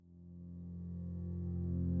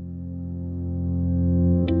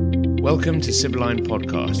Welcome to Sibylline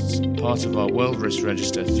Podcasts, part of our World Risk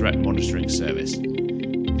Register threat monitoring service.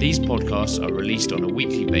 These podcasts are released on a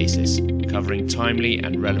weekly basis, covering timely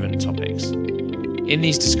and relevant topics. In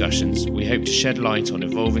these discussions, we hope to shed light on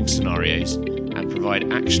evolving scenarios and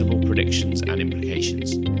provide actionable predictions and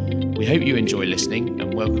implications. We hope you enjoy listening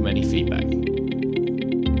and welcome any feedback.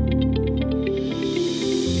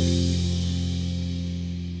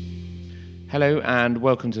 Hello and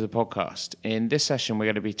welcome to the podcast. In this session, we're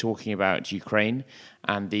going to be talking about Ukraine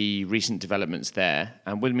and the recent developments there.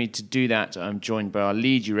 And with me to do that, I'm joined by our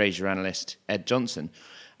lead Eurasia analyst, Ed Johnson.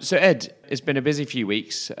 So Ed, it's been a busy few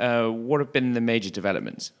weeks. What have been the major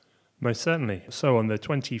developments? Most certainly. So on the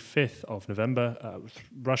 25th of November,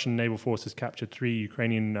 Russian naval forces captured 3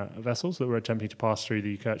 Ukrainian vessels that were attempting to pass through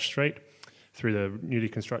the Kerch Strait, through the newly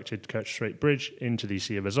constructed Kerch Strait Bridge into the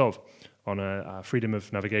Sea of Azov on a freedom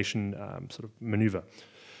of navigation sort of maneuver.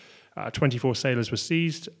 24 sailors were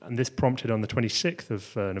seized, and this prompted on the 26th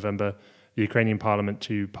of November the Ukrainian parliament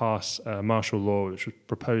to pass martial law, which was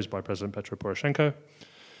proposed by President Petro Poroshenko.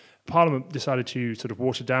 Parliament decided to sort of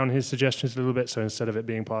water down his suggestions a little bit, so instead of it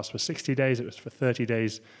being passed for 60 days, it was for 30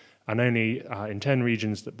 days, and only in 10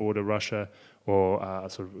 regions that border Russia or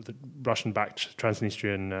sort of the Russian-backed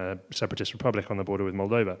Transnistrian separatist republic on the border with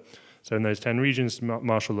Moldova. So in those 10 regions,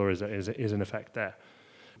 martial law is in effect there.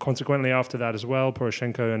 Consequently, after that as well,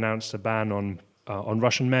 Poroshenko announced a ban on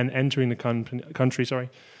Russian men entering the country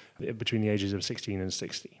between the ages of 16 and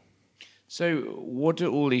 60. So, what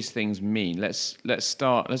do all these things mean? Let's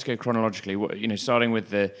go chronologically. Starting with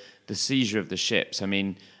the seizure of the ships. I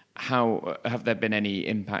mean, how have there been any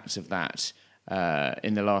impacts of that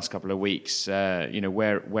in the last couple of weeks? Where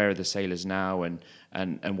are the sailors now, and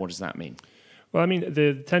what does that mean? Well, I mean,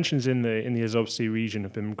 the tensions in the Azov Sea region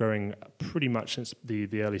have been growing pretty much since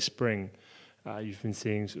the early spring. You've been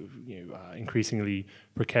seeing increasingly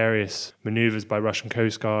precarious maneuvers by Russian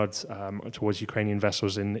coast guards towards Ukrainian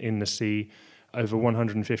vessels in the sea. Over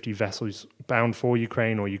 150 vessels bound for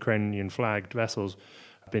Ukraine or Ukrainian flagged vessels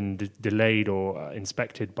have been delayed or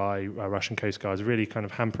inspected by Russian coast guards, really kind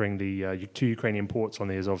of hampering the 2 Ukrainian ports on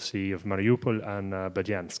the Azov Sea of Mariupol and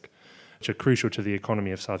Berdyansk, which are crucial to the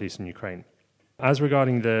economy of southeastern Ukraine. As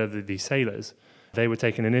regarding the sailors, they were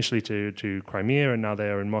taken initially to Crimea, and now they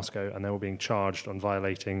are in Moscow, and they were being charged on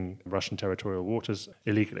violating Russian territorial waters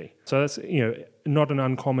illegally. So that's not an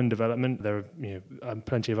uncommon development. There are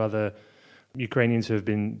plenty of other Ukrainians who have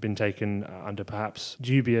been taken under perhaps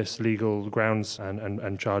dubious legal grounds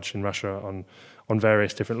and charged in Russia on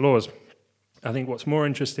various different laws. I think what's more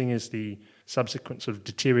interesting is the subsequent sort of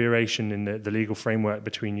deterioration in the legal framework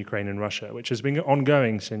between Ukraine and Russia, which has been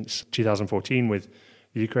ongoing since 2014, with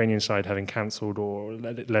the Ukrainian side having cancelled or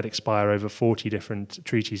let expire over 40 different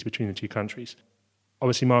treaties between the two countries.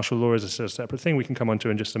 Obviously, martial law is a separate thing we can come on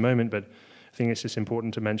to in just a moment, but I think it's just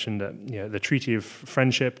important to mention that the Treaty of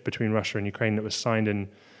Friendship between Russia and Ukraine that was signed in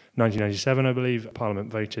 1997, I believe,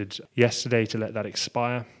 Parliament voted yesterday to let that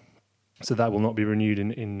expire. So that will not be renewed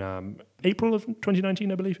in April of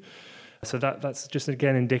 2019, I believe. So that's just,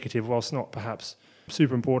 again, indicative, whilst not perhaps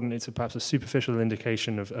super important, it's perhaps a superficial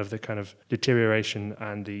indication of the kind of deterioration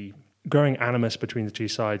and the growing animus between the two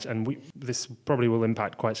sides. And this probably will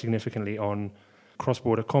impact quite significantly on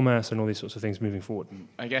cross-border commerce and all these sorts of things moving forward.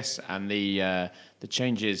 I guess, and the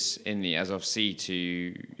changes in the Azov Sea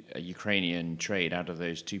to Ukrainian trade out of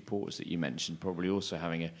those 2 ports that you mentioned probably also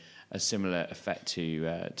having a similar effect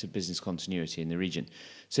to business continuity in the region.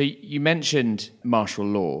 So you mentioned martial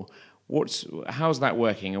law. How's that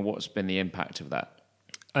working, and what's been the impact of that?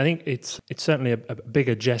 I think it's certainly a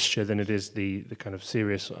bigger gesture than it is the kind of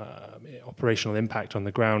serious operational impact on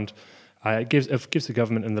the ground. It gives the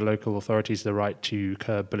government and the local authorities the right to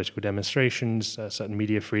curb political demonstrations, certain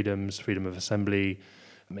media freedoms, freedom of assembly,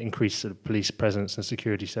 increased sort of police presence and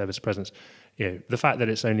security service presence. The fact that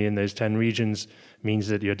it's only in those 10 regions means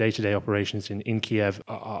that your day-to-day operations in Kiev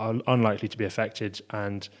are unlikely to be affected,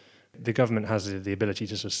 and the government has the ability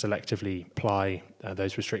to sort of selectively apply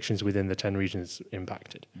those restrictions within the 10 regions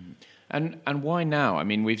impacted. And why now? I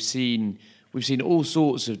mean, we've seen all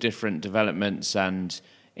sorts of different developments and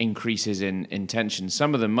increases in tension,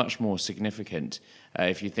 some of them much more significant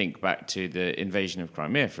if you think back to the invasion of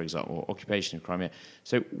Crimea, for example, or occupation of Crimea.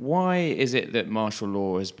 So why is it that martial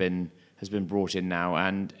law has been brought in now,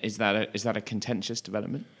 and is that a contentious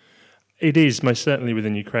development? It is most certainly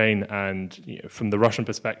within Ukraine, and from the Russian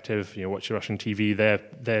perspective, watching Russian TV,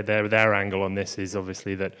 their angle on this is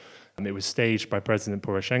obviously that it was staged by President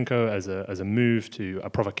Poroshenko as a move to a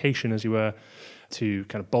provocation, as you were, to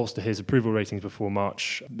kind of bolster his approval ratings before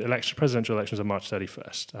presidential elections on March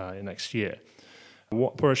 31st next year.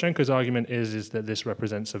 What Poroshenko's argument is that this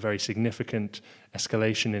represents a very significant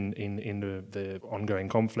escalation in the ongoing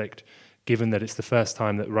conflict, given that it's the first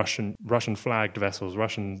time that Russian-flagged vessels,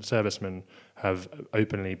 Russian servicemen, have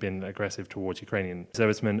openly been aggressive towards Ukrainian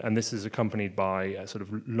servicemen, and this is accompanied by a sort of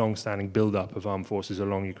long-standing build-up of armed forces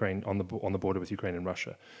along Ukraine on the border with Ukraine and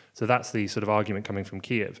Russia. So that's the sort of argument coming from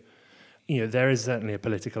Kiev. There is certainly a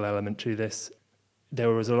political element to this.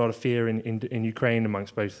 There was a lot of fear in Ukraine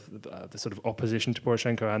amongst both the sort of opposition to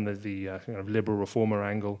Poroshenko and the kind of liberal reformer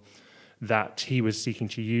angle, that he was seeking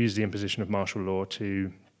to use the imposition of martial law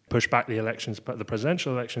to push back the elections, but the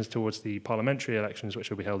presidential elections towards the parliamentary elections, which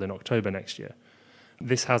will be held in October next year.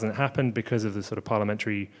 This hasn't happened because of the sort of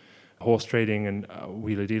parliamentary horse trading and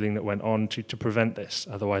wheeler dealing that went on to prevent this.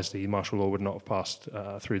 Otherwise, the martial law would not have passed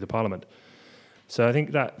through the parliament. So I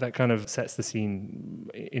think that kind of sets the scene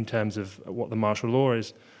in terms of what the martial law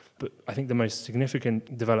is. But I think the most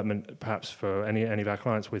significant development, perhaps for any of our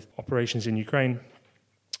clients with operations in Ukraine,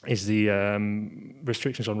 is the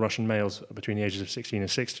restrictions on Russian males between the ages of 16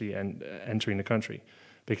 and 60 and entering the country,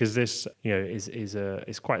 because this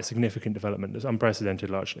is quite a significant development. It's unprecedented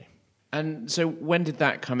largely. And so when did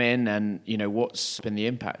that come in, and what's been the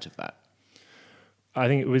impact of that? I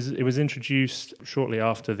think it was introduced shortly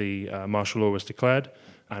after the martial law was declared,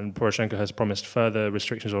 and Poroshenko has promised further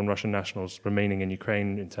restrictions on Russian nationals remaining in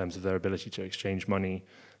Ukraine in terms of their ability to exchange money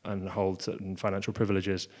and hold certain financial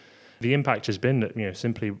privileges. The impact has been that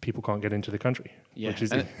simply people can't get into the country. Yeah,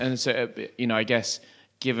 and so I guess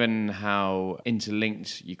given how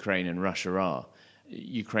interlinked Ukraine and Russia are,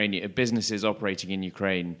 businesses operating in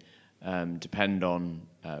Ukraine depend on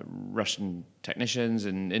Russian technicians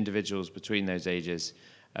and individuals between those ages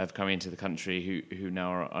of coming into the country who now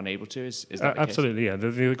are unable to. Is that the absolutely? case?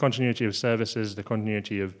 Yeah. The continuity of services, the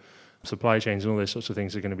continuity of supply chains, and all those sorts of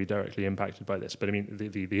things are going to be directly impacted by this. But I mean,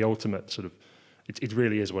 the ultimate sort of it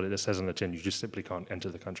really is what it says on the tin. You just simply can't enter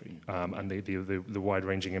the country, and the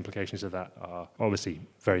wide-ranging implications of that are obviously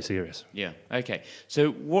very serious. Yeah. Okay.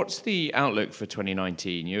 So, what's the outlook for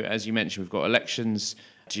 2019? As you mentioned, we've got elections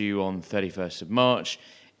due on 31st of March.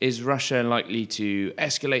 Is Russia likely to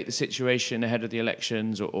escalate the situation ahead of the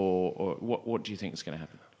elections, or what do you think is going to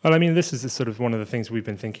happen? Well, I mean, this is sort of one of the things we've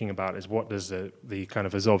been thinking about, is what does the kind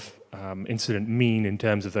of Azov incident mean in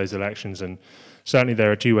terms of those elections? And certainly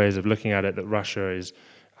there are two ways of looking at it, that Russia is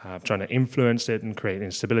trying to influence it and create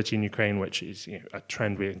instability in Ukraine, which is a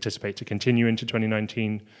trend we anticipate to continue into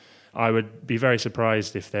 2019. I would be very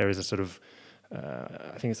surprised if there is a sort of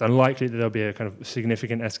I think it's unlikely that there'll be a kind of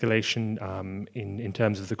significant escalation in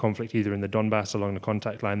terms of the conflict, either in the Donbass along the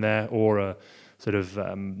contact line there, or a sort of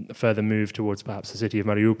further move towards perhaps the city of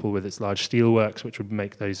Mariupol with its large steelworks, which would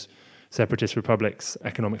make those separatist republics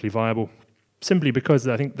economically viable. Simply because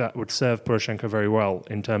I think that would serve Poroshenko very well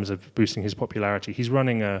in terms of boosting his popularity. He's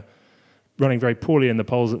running very poorly in the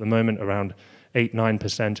polls at the moment, around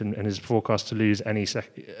 8-9%, and is forecast to lose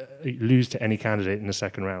to any candidate in the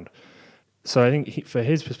second round. So I think for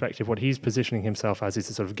his perspective, what he's positioning himself as is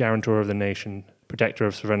a sort of guarantor of the nation, protector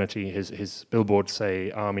of sovereignty. His billboards say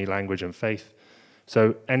army, language, and faith.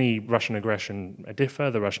 So any Russian aggression,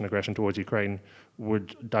 further Russian aggression towards Ukraine,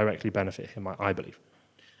 would directly benefit him, I believe.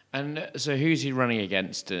 And so who's he running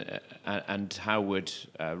against, and how would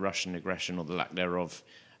Russian aggression, or the lack thereof,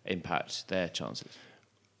 impact their chances?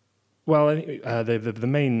 Well, I think the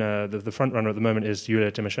main front runner at the moment is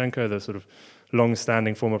Yulia Tymoshenko, the sort of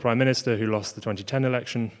long-standing former prime minister who lost the 2010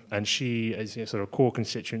 election, and she is sort of a core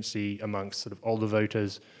constituency amongst sort of older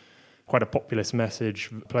voters. Quite a populist message,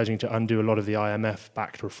 pledging to undo a lot of the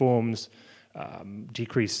IMF-backed reforms,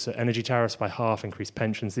 decrease energy tariffs by half, increase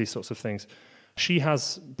pensions, these sorts of things. She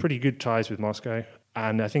has pretty good ties with Moscow,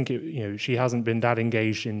 and I think she hasn't been that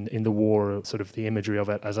engaged in the war, sort of the imagery of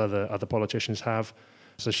it, as other politicians have.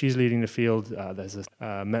 So she's leading the field. There's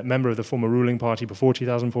a member of the former ruling party before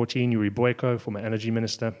 2014, Yuri Boyko, former energy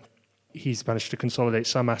minister. He's managed to consolidate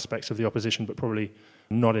some aspects of the opposition, but probably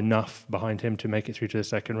not enough behind him to make it through to the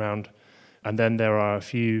second round. And then there are a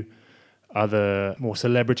few other more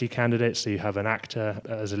celebrity candidates. So you have an actor,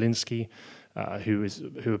 Zelensky,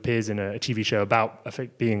 who appears in a TV show about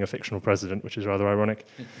being a fictional president, which is rather ironic.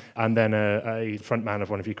 And then a frontman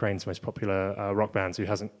of one of Ukraine's most popular rock bands who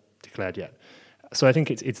hasn't declared yet. So I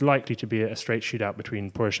think it's likely to be a straight shootout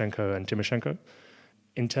between Poroshenko and Tymoshenko.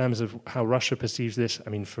 In terms of how Russia perceives this, I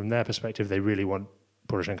mean, from their perspective, they really want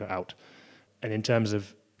Poroshenko out. And in terms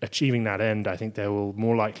of achieving that end, I think they will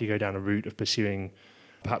more likely go down a route of pursuing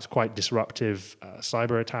perhaps quite disruptive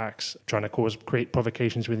cyber attacks, trying to create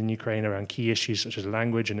provocations within Ukraine around key issues such as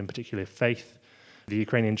language and in particular faith. The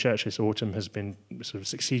Ukrainian church this autumn has been sort of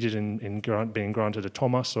succeeded in being granted a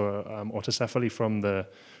Tomos or autocephaly from the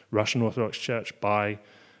Russian Orthodox Church by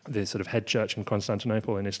the sort of head church in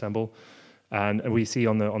Constantinople in Istanbul. And we see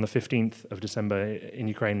on the 15th of December in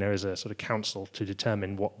Ukraine, there is a sort of council to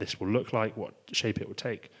determine what this will look like, what shape it will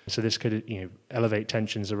take. So this could elevate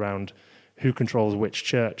tensions around who controls which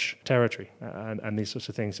church territory and these sorts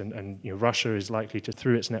of things. And Russia is likely to,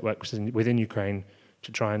 through its network within Ukraine,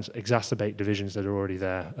 to try and exacerbate divisions that are already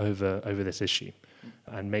there over this issue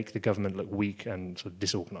and make the government look weak and sort of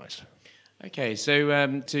disorganized. Okay,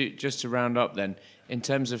 so to round up then, in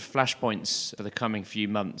terms of flashpoints for the coming few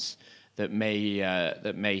months that may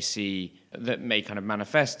kind of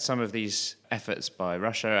manifest some of these efforts by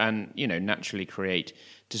Russia and naturally create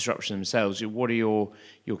disruption themselves, what are your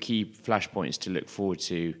key flashpoints to look forward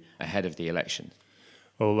to ahead of the election?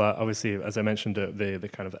 Well, obviously, as I mentioned, the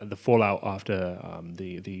kind of the fallout after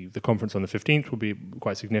the conference on the 15th will be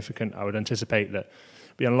quite significant. I would anticipate that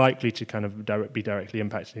it'd be unlikely to kind of be directly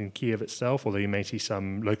impacted in Kiev itself, although you may see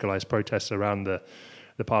some localized protests around the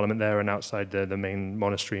parliament there and outside the main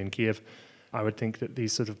monastery in Kiev. I would think that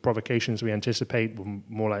these sort of provocations we anticipate will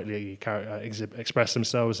more likely express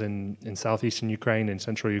themselves in southeastern Ukraine, in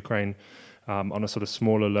central Ukraine, on a sort of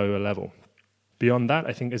smaller, lower level. Beyond that,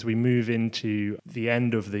 I think as we move into the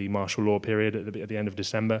end of the martial law period at the end of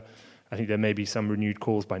December, I think there may be some renewed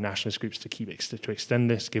calls by nationalist groups to extend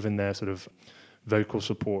this, given their sort of vocal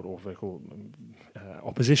support or vocal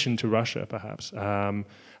opposition to Russia, perhaps. I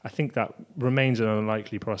think that remains an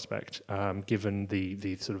unlikely prospect, given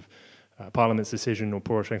the sort of Parliament's decision or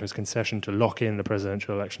Poroshenko's concession to lock in the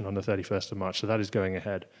presidential election on the 31st of March. So that is going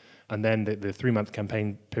ahead. And then the 3-month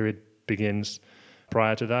campaign period begins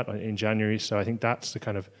prior to that in January. So I think that's the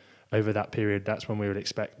kind of, over that period, that's when we would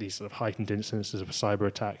expect these sort of heightened incidences of cyber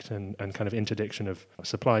attacks and kind of interdiction of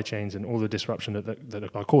supply chains and all the disruption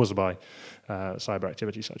that are caused by cyber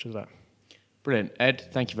activity such as that. Brilliant. Ed,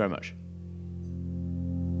 thank you very much.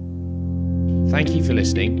 Thank you for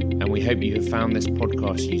listening, and we hope you have found this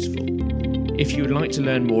podcast useful. If you would like to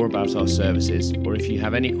learn more about our services, or if you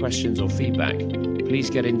have any questions or feedback, please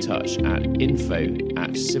get in touch at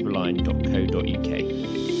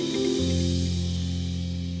info@sibylline.co.uk.